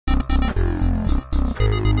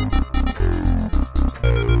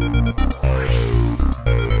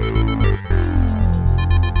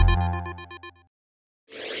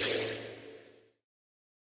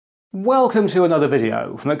Welcome to another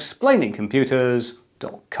video from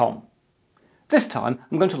explainingcomputers.com. This time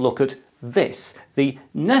I'm going to look at this, the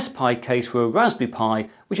NESPi case for a Raspberry Pi,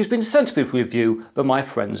 which has been sent to me for review by my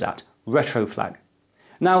friends at RetroFlag.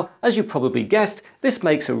 Now, as you probably guessed, this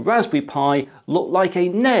makes a Raspberry Pi look like a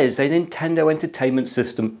NES, a Nintendo Entertainment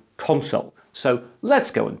System console. So let's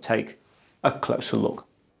go and take a closer look.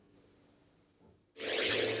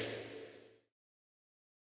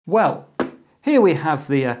 Well, here we have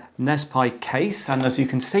the NESPi case, and as you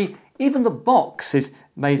can see, even the box is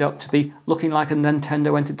made up to be looking like a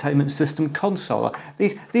Nintendo Entertainment System console.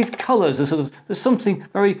 These colours are sort of, there's something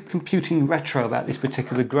very computing retro about these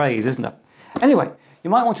particular greys, isn't there? Anyway,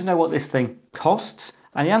 you might want to know what this thing costs,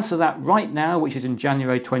 and the answer to that right now, which is in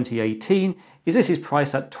January 2018, is this is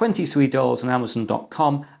priced at $23 on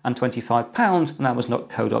Amazon.com and £25 on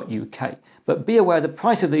Amazon.co.uk. But be aware the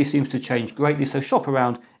price of these seems to change greatly, so shop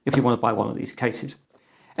around if you want to buy one of these cases.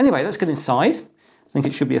 Anyway, let's get inside. I think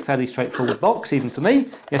it should be a fairly straightforward box, even for me.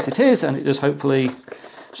 Yes, it is, and it does hopefully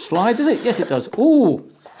slide, does it? Yes, it does.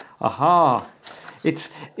 Ooh, aha.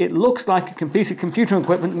 It looks like a piece of computer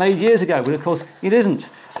equipment made years ago, but of course it isn't.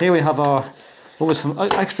 Here we have our, oh, there's some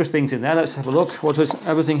extra things in there. Let's have a look. What is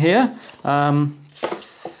everything here? Oh,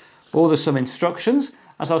 there's some instructions.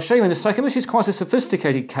 As I'll show you in a second, this is quite a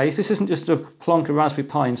sophisticated case. This isn't just a plonk of Raspberry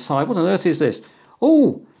Pi inside. What on earth is this?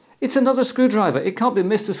 Oh, it's another screwdriver. It can't be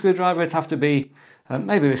Mr. Screwdriver. It'd have to be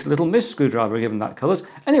maybe this little Miss Screwdriver, given that colours.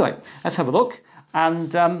 Anyway, let's have a look.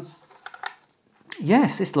 And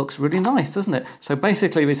yes, this looks really nice, doesn't it? So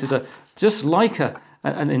basically, this is just like a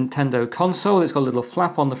Nintendo console. It's got a little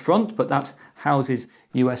flap on the front, but that houses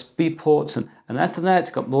USB ports and Ethernet.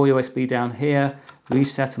 It's got more USB down here,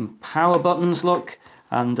 reset and power buttons, look.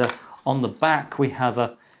 And on the back, we have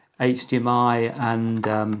a HDMI and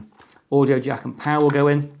audio jack and power will go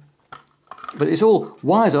in. But it's all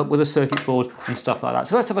wires up with a circuit board and stuff like that.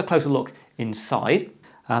 So let's have a closer look inside.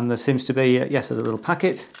 And there seems to be, yes, there's a little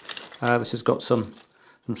packet. Which has got some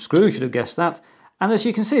screws, should have guessed that. And as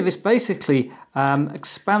you can see, this basically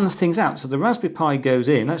expands things out. So the Raspberry Pi goes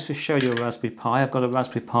in. Let's just show you a Raspberry Pi. I've got a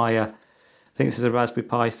Raspberry Pi, I think this is a Raspberry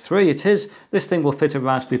Pi 3. It is. This thing will fit a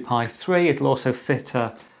Raspberry Pi 3. It'll also fit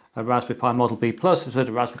a Raspberry Pi Model B Plus. It'll fit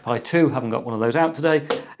a Raspberry Pi 2. Haven't got one of those out today.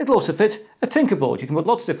 It'll also fit a Tinkerboard. You can put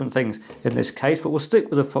lots of different things in this case, but we'll stick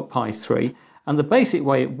with a Pi 3. And the basic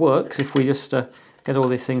way it works, if we just get all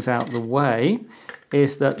these things out of the way,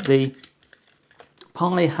 is that the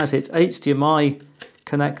Pi has its HDMI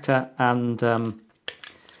connector and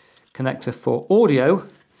connector for audio.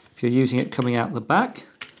 If you're using it coming out the back,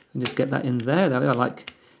 and just get that in there. There we are,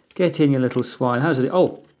 like, get in your little swine. How's it?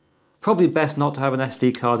 Oh, probably best not to have an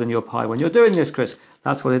SD card in your Pi when you're doing this, Chris.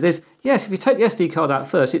 That's what it is. Yes, if you take the SD card out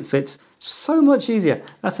first, it fits so much easier.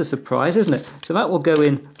 That's a surprise, isn't it? So that will go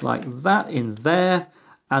in like that in there,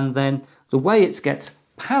 and then the way it gets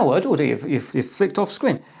powered, or you've flicked off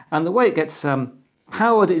screen, and the way it gets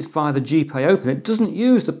powered is via the GPIO open. It doesn't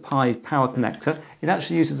use the Pi power connector. It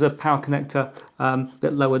actually uses the power connector a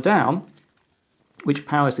bit lower down, which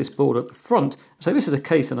powers this board at the front. So this is a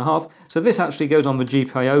case and a half. So this actually goes on the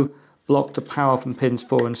GPIO block to power from pins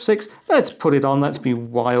 4 and 6. Let's put it on. Let's be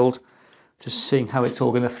wild. Just seeing how it's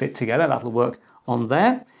all going to fit together. That'll work on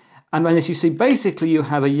there. And then as you see, basically you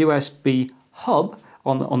have a USB hub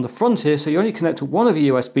on the front here. So you only connect to one of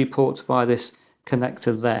your USB ports via this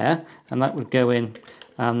connector there, and that would go in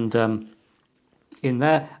and in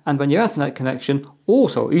there. And when your Ethernet connection,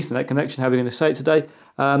 also Ethernet connection, how are we going to say it today?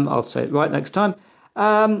 I'll say it right next time.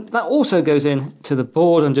 That also goes in to the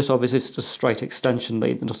board, and just obviously it's just a straight extension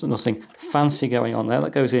lead. Nothing fancy going on there.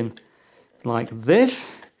 That goes in like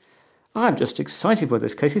this. I'm just excited by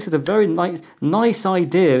this case. This is a very nice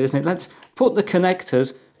idea, isn't it? Let's put the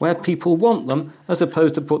connectors where people want them, as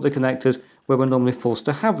opposed to put the connectors where we're normally forced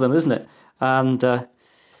to have them, isn't it? And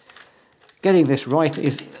getting this right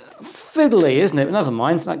is fiddly, isn't it? But never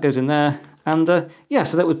mind, that goes in there. And yeah,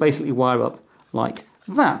 so that would basically wire up like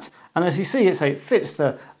that. And as you see, it fits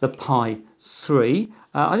the Pi 3.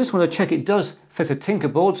 I just want to check it does fit a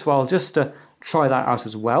Tinkerboard, so I'll just try that out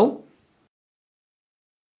as well.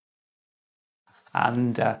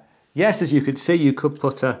 And yes, as you could see, you could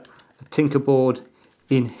put a Tinkerboard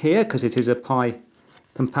in here, because it is a Pi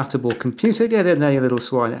compatible computer. Get in there, you little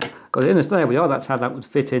swine. Got it in. There we are. That's how that would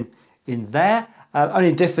fit in there.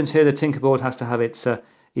 Only difference here, the Tinkerboard has to have its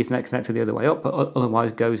Ethernet connector the other way up, but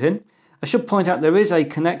otherwise it goes in. I should point out there is a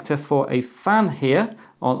connector for a fan here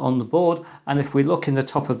on the board, and if we look in the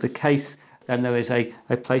top of the case, then there is a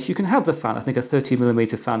place you can have the fan. I think a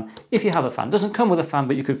 30mm fan, if you have a fan. It doesn't come with a fan,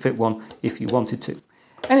 but you could fit one if you wanted to.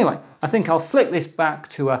 Anyway, I think I'll flick this back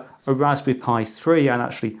to a Raspberry Pi 3 and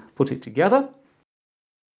actually put it together.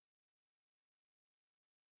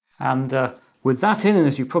 And with that in, and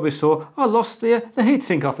as you probably saw, I lost the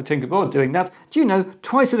heatsink off a Tinkerboard doing that. Do you know,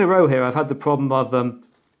 twice in a row here I've had the problem of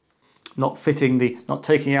not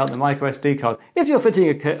taking out the micro SD card. If you're fitting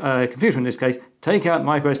a computer in this case, take out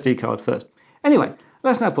micro SD card first. Anyway,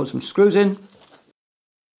 let's now put some screws in.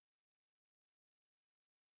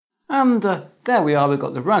 And there we are, we've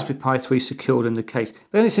got the Raspberry Pi 3 secured in the case.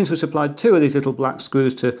 They only seem to have supplied 2 of these little black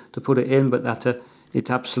screws to put it in, but that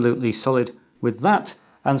it's absolutely solid with that.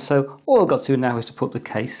 And so all I've got to do now is to put the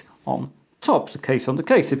case on top, the case on the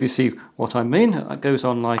case, if you see what I mean. That goes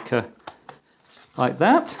on like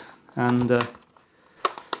that, and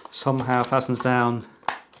somehow fastens down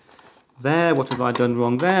there. What have I done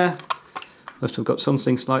wrong there? Must have got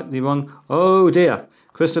something slightly wrong. Oh dear.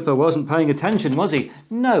 Christopher wasn't paying attention, was he?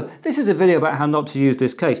 No, this is a video about how not to use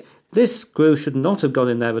this case. This screw should not have gone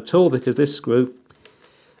in there at all, because this screw,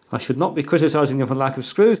 I should not be criticising you for lack of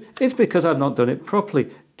screws, it's because I've not done it properly.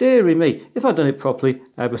 Deary me, if I'd done it properly,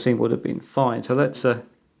 everything would have been fine. So let's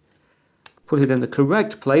put it in the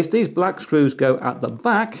correct place. These black screws go at the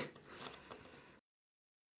back.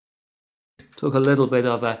 Took a little bit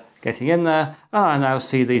of getting in there, and I now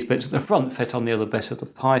see these bits at the front fit on the other bit of the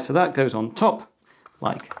Pi, so that goes on top,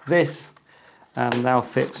 like this, and now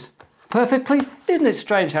fits perfectly. Isn't it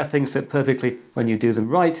strange how things fit perfectly when you do them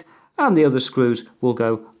right? And the other screws will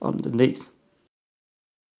go underneath.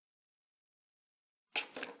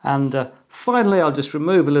 And finally, I'll just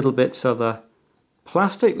remove a little bits of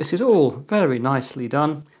plastic. This is all very nicely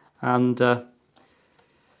done, and have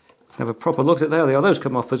a proper look at it. There they are, those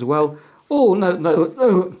come off as well. Oh,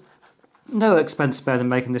 no expense spared in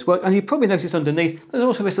making this work. And you probably noticed underneath, there's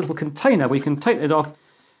also this little container where you can take it off.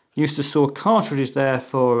 Used to store cartridges there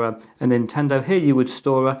for a Nintendo. Here you would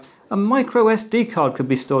store a micro SD card could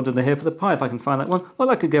be stored under here for the Pi, if I can find that one. Well,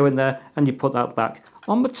 that could go in there, and you put that back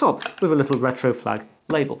on the top with a little retro flag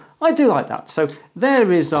label. I do like that. So there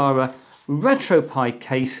is our retro Pi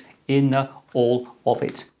case in all of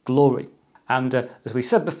its glory. And as we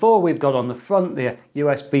said before, we've got on the front the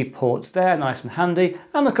USB ports there, nice and handy,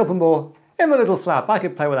 and a couple more in the little flap. I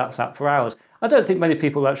could play with that flap for hours. I don't think many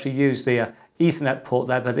people actually use the Ethernet port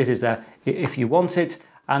there, but it is there if you want it.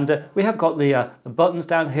 And we have got the buttons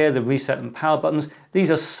down here, the reset and power buttons.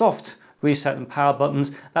 These are soft reset and power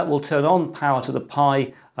buttons that will turn on power to the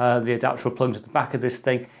Pi. The adapter will plug into the back of this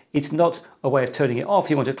thing. It's not a way of turning it off.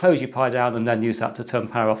 You want to close your Pi down and then use that to turn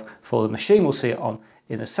power off for the machine. We'll see it on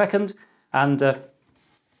in a second. And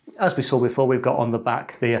as we saw before, we've got on the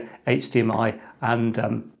back the HDMI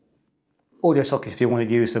and audio sockets if you want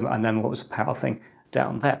to use them, and then what was the power thing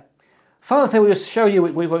down there. Final thing we'll just show you,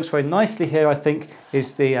 it works very nicely here, I think,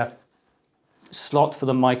 is the slot for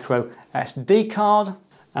the micro SD card.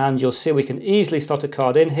 And you'll see we can easily slot a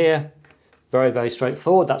card in here. Very, very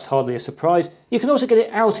straightforward. That's hardly a surprise. You can also get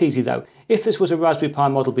it out easy though. If this was a Raspberry Pi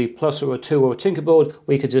Model B Plus or a 2 or a Tinkerboard,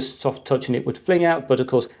 we could just soft touch and it would fling out. But of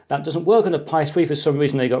course, that doesn't work on a Pi 3 for some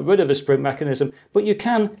reason. They got rid of the sprint mechanism. But you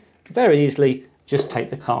can very easily just take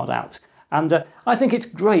the card out. And I think it's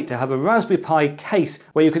great to have a Raspberry Pi case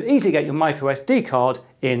where you can easily get your micro SD card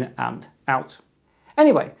in and out.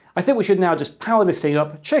 Anyway, I think we should now just power this thing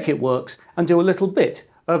up, check it works, and do a little bit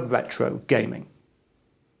of retro gaming.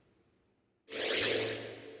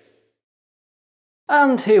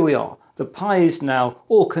 And here we are. The Pi is now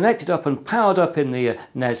all connected up and powered up in the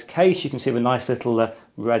NES case. You can see the nice little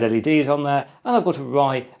red LEDs on there. And I've got a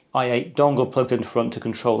Rai i8 dongle plugged in front to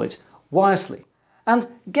control it wirelessly. And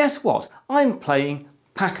guess what? I'm playing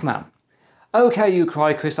Pac-Man. Okay, you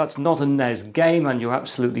cry, Chris, that's not a NES game, and you're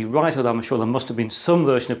absolutely right, although I'm sure there must have been some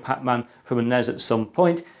version of Pac-Man from a NES at some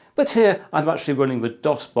point. But here I'm actually running the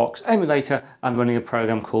DOSBox emulator. I'm running a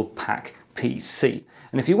program called PacPC.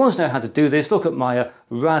 And if you want to know how to do this, look at my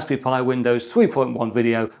Raspberry Pi Windows 3.1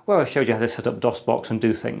 video where I showed you how to set up DOSBox and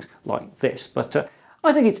do things like this. But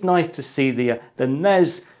I think it's nice to see the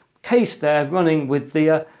NES case there running with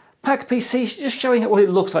the PacPC, just showing what it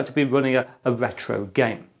looks like to be running a retro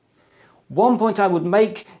game. One point I would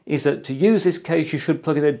make is that to use this case you should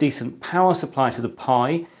plug in a decent power supply to the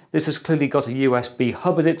Pi. This has clearly got a USB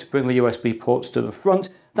hub in it to bring the USB ports to the front.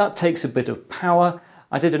 That takes a bit of power.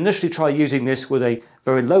 I did initially try using this with a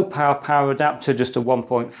very low power adapter, just a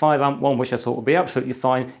 1.5 amp one, which I thought would be absolutely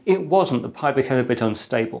fine. It wasn't. The Pi became a bit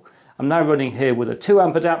unstable. I'm now running here with a 2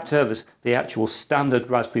 amp adapter. There's the actual standard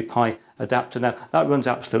Raspberry Pi adapter now. That runs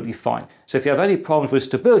absolutely fine. So if you have any problems with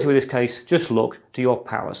stability with this case, just look to your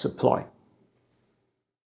power supply.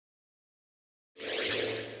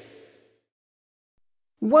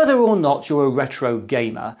 Whether or not you're a retro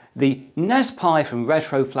gamer, the NESPi from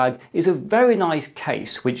RetroFlag is a very nice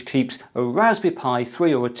case which keeps a Raspberry Pi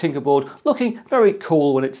 3 or a Tinkerboard looking very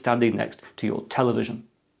cool when it's standing next to your television.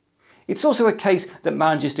 It's also a case that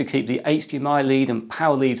manages to keep the HDMI lead and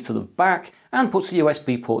power leads to the back and puts the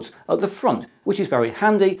USB ports at the front, which is very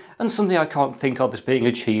handy and something I can't think of as being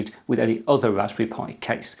achieved with any other Raspberry Pi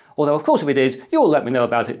case. Although of course if it is, you'll let me know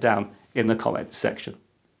about it down in the comments section.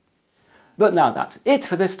 But now that's it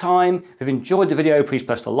for this time. If you've enjoyed the video, please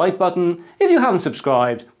press the like button. If you haven't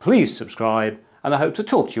subscribed, please subscribe, and I hope to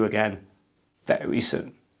talk to you again very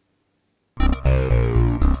soon.